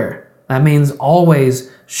everywhere. That means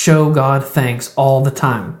always show God thanks all the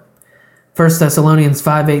time. 1 Thessalonians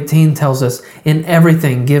 5:18 tells us, in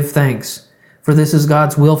everything give thanks, for this is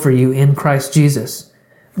God's will for you in Christ Jesus.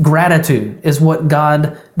 Gratitude is what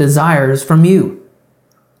God desires from you.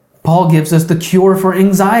 Paul gives us the cure for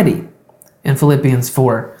anxiety in Philippians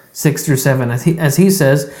 4:6-7, as he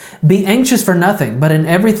says, be anxious for nothing, but in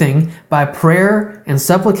everything, by prayer and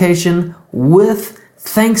supplication with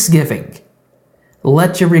thanksgiving,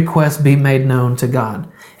 let your requests be made known to God.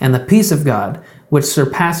 And the peace of God, which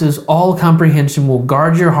surpasses all comprehension, will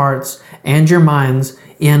guard your hearts and your minds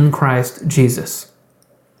in Christ Jesus.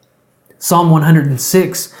 Psalm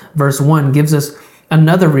 106 verse 1 gives us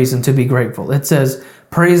another reason to be grateful. It says,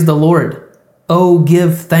 praise the Lord. Oh,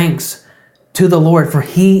 give thanks to the Lord, for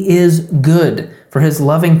He is good, for His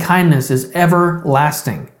loving kindness is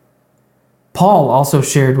everlasting. Paul also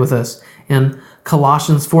shared with us In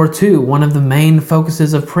Colossians 4:2, one of the main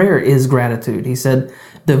focuses of prayer is gratitude. He said,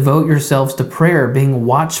 devote yourselves to prayer, being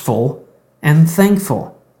watchful and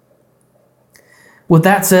thankful. With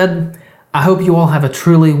that said, I hope you all have a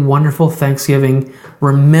truly wonderful Thanksgiving.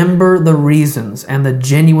 Remember the reasons and the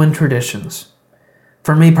genuine traditions.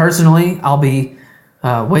 For me personally, I'll be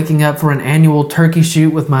waking up for an annual turkey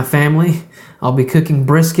shoot with my family. I'll be cooking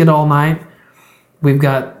brisket all night. We've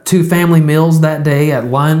got 2 family meals that day at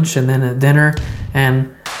lunch and then at dinner,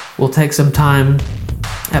 and we'll take some time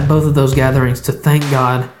at both of those gatherings to thank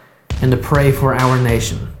God and to pray for our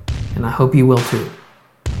nation. And I hope you will too.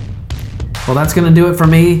 Well, that's going to do it for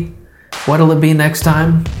me. What'll it be next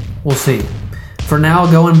time? We'll see. For now,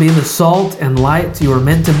 go and be the salt and light you are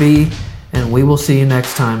meant to be, and we will see you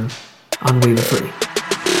next time on We the Free.